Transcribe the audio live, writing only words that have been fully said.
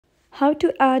How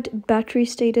to add battery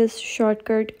status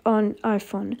shortcut on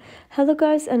iPhone. Hello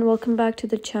guys and welcome back to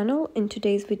the channel. In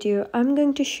today's video I'm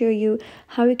going to show you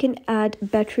how you can add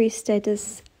battery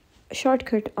status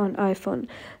shortcut on iPhone.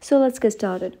 So let's get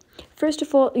started. First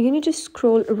of all, you need to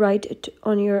scroll right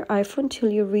on your iPhone till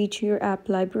you reach your app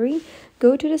library.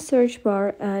 Go to the search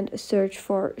bar and search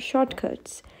for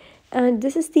shortcuts. And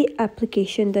this is the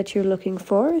application that you're looking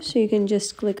for, so you can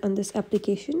just click on this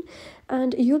application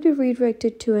and you'll be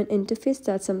redirected to an interface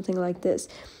that's something like this.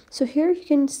 So here you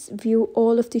can view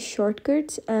all of the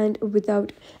shortcuts, and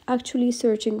without actually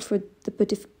searching for the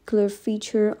particular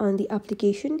feature on the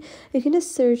application, you can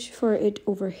just search for it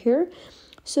over here.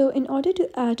 So in order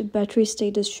to add battery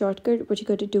status shortcut, what you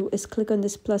got to do is click on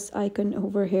this plus icon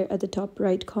over here at the top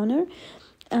right corner,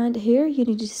 and here you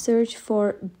need to search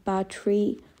for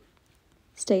battery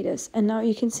status. And now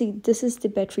you can see this is the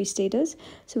battery status.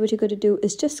 So what you got to do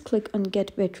is just click on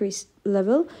get battery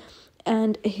level,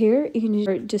 and here you need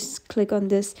to just click on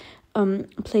this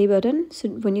play button. So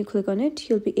when you click on it,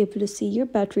 you'll be able to see your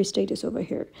battery status over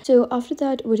here. So after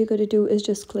that, what you got to do is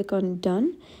just click on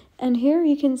done, and here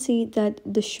you can see that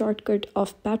the shortcut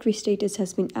of battery status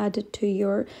has been added to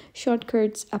your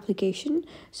shortcuts application.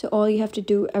 So all you have to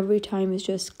do every time is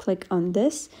just click on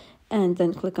this and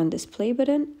then click on this play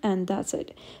button, and that's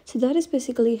it. So that is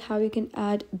basically how you can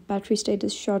add battery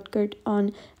status shortcut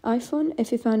on iPhone.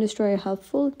 If you found this tutorial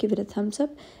helpful, give it a thumbs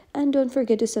up and don't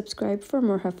forget to subscribe for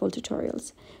more helpful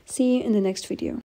tutorials. See you in the next video.